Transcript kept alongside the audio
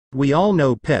We all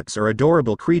know pets are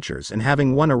adorable creatures, and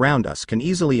having one around us can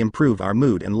easily improve our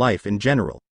mood and life in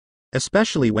general.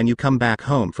 Especially when you come back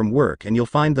home from work and you'll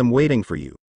find them waiting for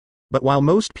you. But while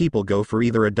most people go for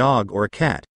either a dog or a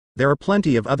cat, there are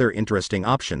plenty of other interesting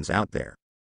options out there.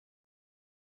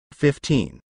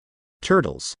 15.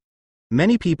 Turtles.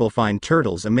 Many people find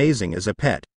turtles amazing as a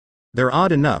pet. They're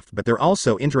odd enough, but they're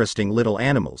also interesting little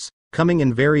animals, coming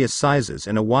in various sizes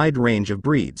and a wide range of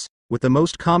breeds, with the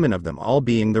most common of them all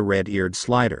being the red-eared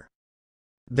slider.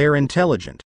 They're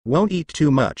intelligent, won't eat too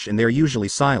much, and they're usually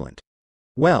silent.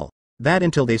 Well, that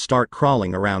until they start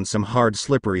crawling around some hard,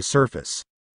 slippery surface.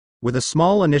 With a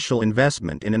small initial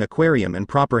investment in an aquarium and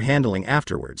proper handling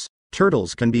afterwards,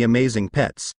 turtles can be amazing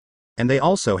pets. And they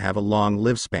also have a long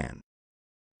lifespan.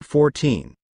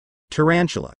 14.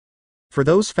 Tarantula. For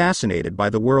those fascinated by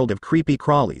the world of creepy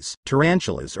crawlies,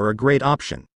 tarantulas are a great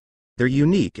option. They're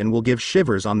unique and will give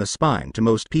shivers on the spine to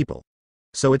most people.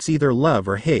 So it's either love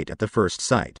or hate at the first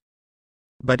sight.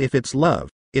 But if it's love,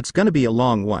 it's gonna be a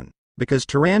long one, because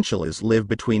tarantulas live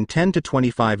between 10 to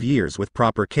 25 years with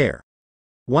proper care.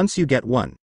 Once you get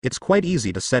one, it's quite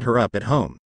easy to set her up at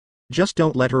home. Just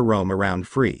don't let her roam around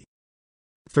free.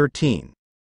 13.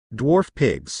 Dwarf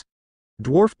pigs.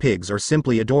 Dwarf pigs are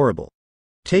simply adorable.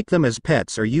 Take them as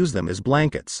pets or use them as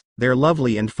blankets. They're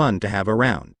lovely and fun to have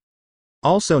around.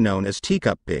 Also known as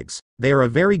teacup pigs, they are a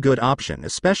very good option,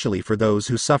 especially for those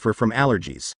who suffer from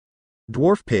allergies.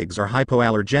 Dwarf pigs are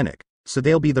hypoallergenic, so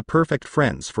they'll be the perfect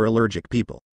friends for allergic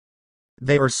people.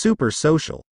 They are super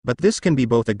social, but this can be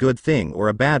both a good thing or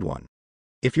a bad one.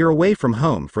 If you're away from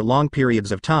home for long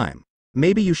periods of time,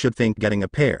 maybe you should think getting a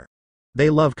pair. They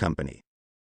love company.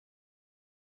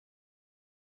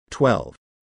 12.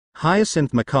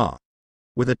 Hyacinth Macaw.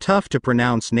 With a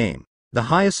tough-to-pronounce name, the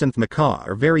Hyacinth Macaw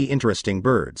are very interesting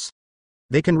birds.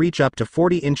 They can reach up to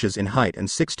 40 inches in height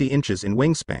and 60 inches in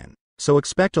wingspan, so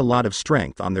expect a lot of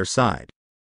strength on their side.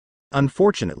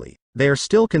 Unfortunately, they are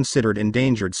still considered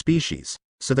endangered species,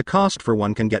 so the cost for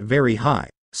one can get very high,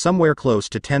 somewhere close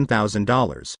to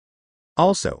 $10,000.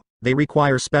 Also, they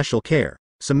require special care,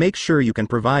 so make sure you can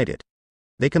provide it.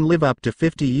 They can live up to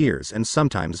 50 years and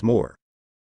sometimes more.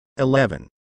 11.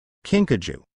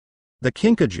 Kinkajou. The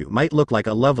kinkajou might look like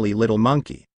a lovely little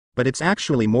monkey, but it's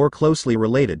actually more closely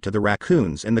related to the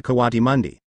raccoons and the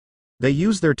coatimundi. They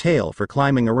use their tail for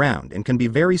climbing around and can be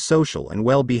very social and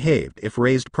well-behaved if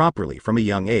raised properly from a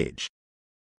young age.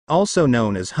 Also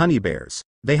known as honey bears,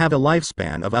 they have a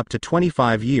lifespan of up to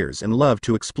 25 years and love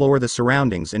to explore the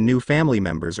surroundings and new family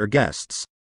members or guests.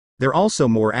 They're also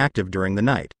more active during the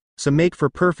night, so make for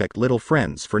perfect little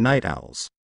friends for night owls.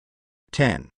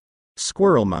 10.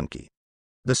 Squirrel monkey.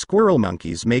 The squirrel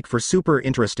monkeys make for super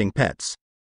interesting pets.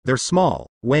 They're small,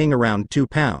 weighing around 2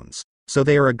 pounds, so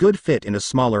they are a good fit in a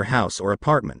smaller house or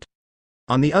apartment.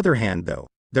 On the other hand though,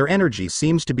 their energy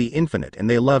seems to be infinite and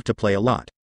they love to play a lot.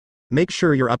 Make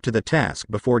sure you're up to the task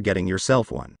before getting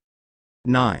yourself one.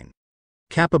 9.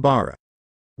 Capybara.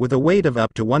 With a weight of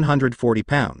up to 140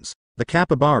 pounds, the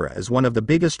capybara is one of the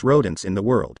biggest rodents in the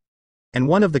world. And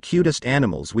one of the cutest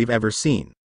animals we've ever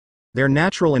seen. Their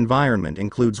natural environment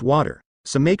includes water,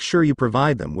 so make sure you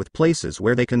provide them with places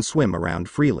where they can swim around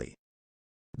freely.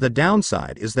 The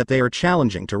downside is that they are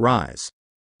challenging to rise.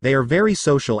 They are very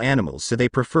social animals, so they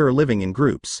prefer living in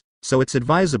groups, so it's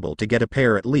advisable to get a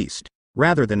pair at least,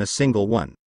 rather than a single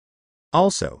one.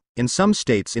 Also, in some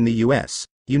states in the US,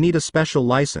 you need a special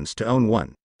license to own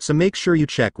one, so make sure you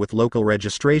check with local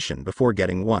registration before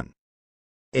getting one.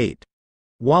 8.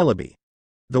 Wallaby.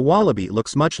 The wallaby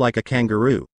looks much like a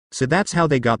kangaroo, so that's how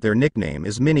they got their nickname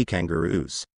as mini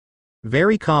kangaroos.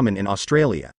 Very common in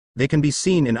Australia, they can be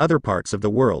seen in other parts of the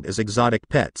world as exotic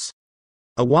pets.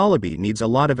 A wallaby needs a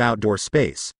lot of outdoor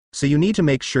space, so you need to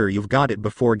make sure you've got it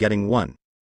before getting one.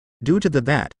 Due to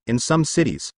that, in some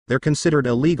cities, they're considered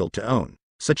illegal to own,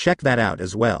 so check that out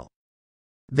as well.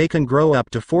 They can grow up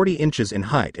to 40 inches in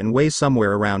height and weigh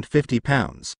somewhere around 50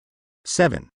 pounds.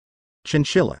 7.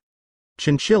 Chinchilla.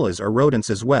 Chinchillas are rodents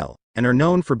as well, and are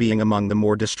known for being among the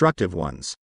more destructive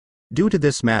ones. Due to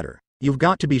this matter, you've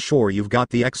got to be sure you've got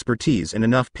the expertise and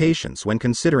enough patience when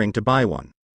considering to buy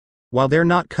one. While they're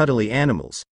not cuddly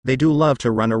animals, they do love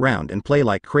to run around and play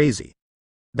like crazy.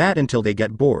 That until they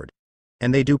get bored.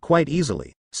 And they do quite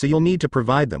easily, so you'll need to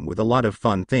provide them with a lot of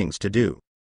fun things to do.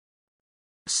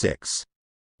 6.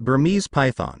 Burmese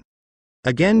Python.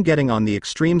 Again, getting on the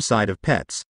extreme side of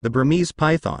pets, the Burmese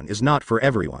Python is not for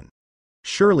everyone.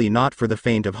 Surely not for the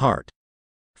faint of heart.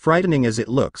 Frightening as it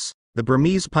looks, the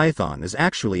Burmese Python is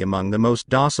actually among the most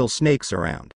docile snakes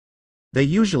around. They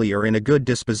usually are in a good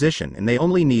disposition and they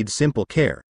only need simple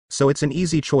care, so it's an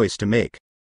easy choice to make.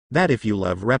 That if you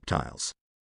love reptiles.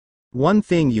 One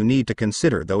thing you need to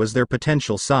consider though is their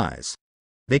potential size.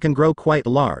 They can grow quite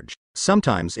large,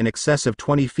 sometimes in excess of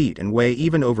 20 feet and weigh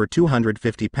even over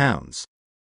 250 pounds.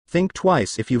 Think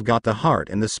twice if you've got the heart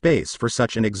and the space for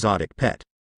such an exotic pet.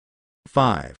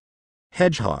 5.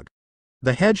 Hedgehog.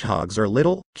 The hedgehogs are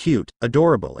little, cute,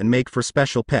 adorable and make for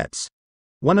special pets.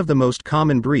 One of the most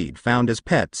common breed found as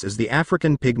pets is the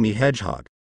African pygmy hedgehog.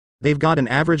 They've got an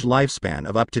average lifespan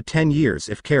of up to 10 years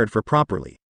if cared for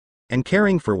properly. And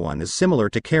caring for one is similar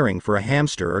to caring for a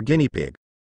hamster or guinea pig.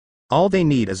 All they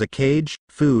need is a cage,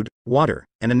 food, water,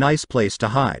 and a nice place to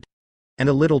hide. And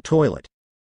a little toilet.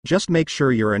 Just make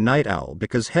sure you're a night owl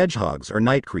because hedgehogs are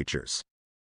night creatures.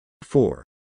 4.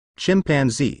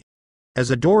 Chimpanzee.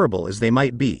 As adorable as they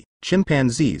might be,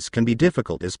 chimpanzees can be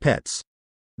difficult as pets.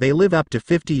 They live up to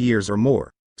 50 years or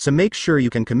more, so make sure you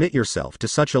can commit yourself to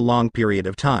such a long period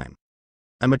of time.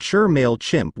 A mature male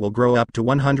chimp will grow up to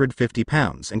 150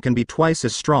 pounds and can be twice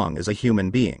as strong as a human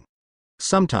being.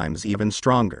 Sometimes even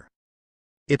stronger.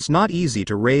 It's not easy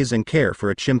to raise and care for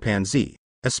a chimpanzee,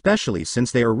 especially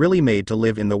since they are really made to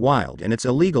live in the wild and it's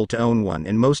illegal to own one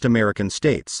in most American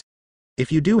states.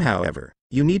 If you do, however,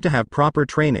 you need to have proper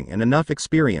training and enough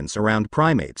experience around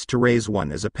primates to raise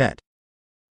one as a pet.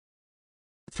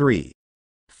 3.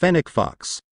 Fennec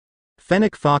Fox.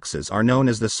 Fennec foxes are known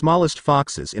as the smallest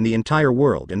foxes in the entire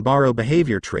world and borrow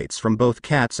behavior traits from both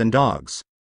cats and dogs.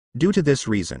 Due to this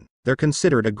reason, they're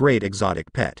considered a great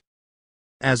exotic pet.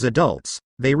 As adults,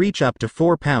 they reach up to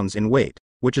 4 pounds in weight,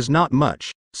 which is not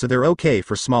much, so they're okay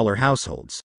for smaller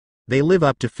households. They live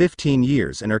up to 15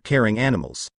 years and are caring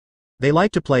animals. They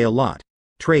like to play a lot,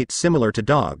 traits similar to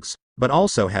dogs, but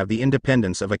also have the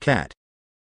independence of a cat.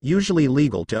 Usually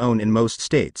legal to own in most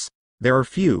states, there are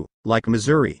few, like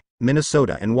Missouri,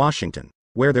 Minnesota and Washington,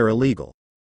 where they're illegal.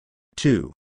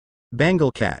 2.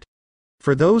 Bengal Cat.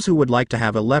 For those who would like to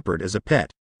have a leopard as a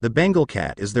pet, the Bengal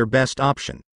Cat is their best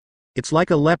option. It's like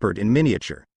a leopard in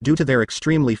miniature, due to their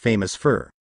extremely famous fur.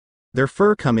 Their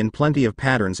fur come in plenty of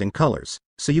patterns and colors,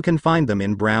 so you can find them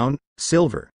in brown,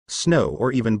 silver, snow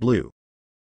or even blue.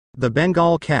 The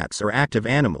Bengal cats are active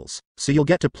animals, so you'll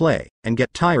get to play, and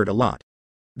get tired a lot.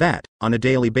 That, on a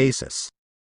daily basis.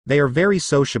 They are very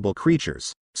sociable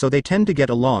creatures, so they tend to get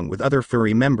along with other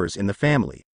furry members in the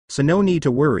family, so no need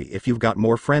to worry if you've got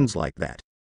more friends like that.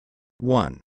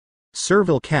 1.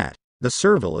 Serval Cat. The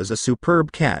serval is a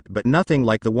superb cat but nothing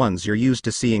like the ones you're used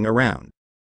to seeing around.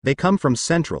 They come from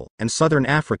Central and Southern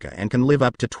Africa and can live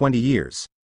up to 20 years.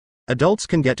 Adults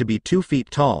can get to be 2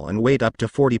 feet tall and weight up to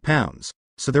 40 pounds,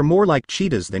 so they're more like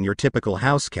cheetahs than your typical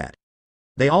house cat.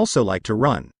 They also like to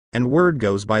run, and word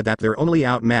goes by that they're only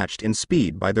outmatched in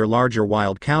speed by their larger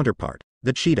wild counterpart,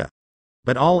 the cheetah.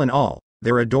 But all in all,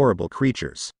 they're adorable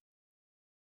creatures.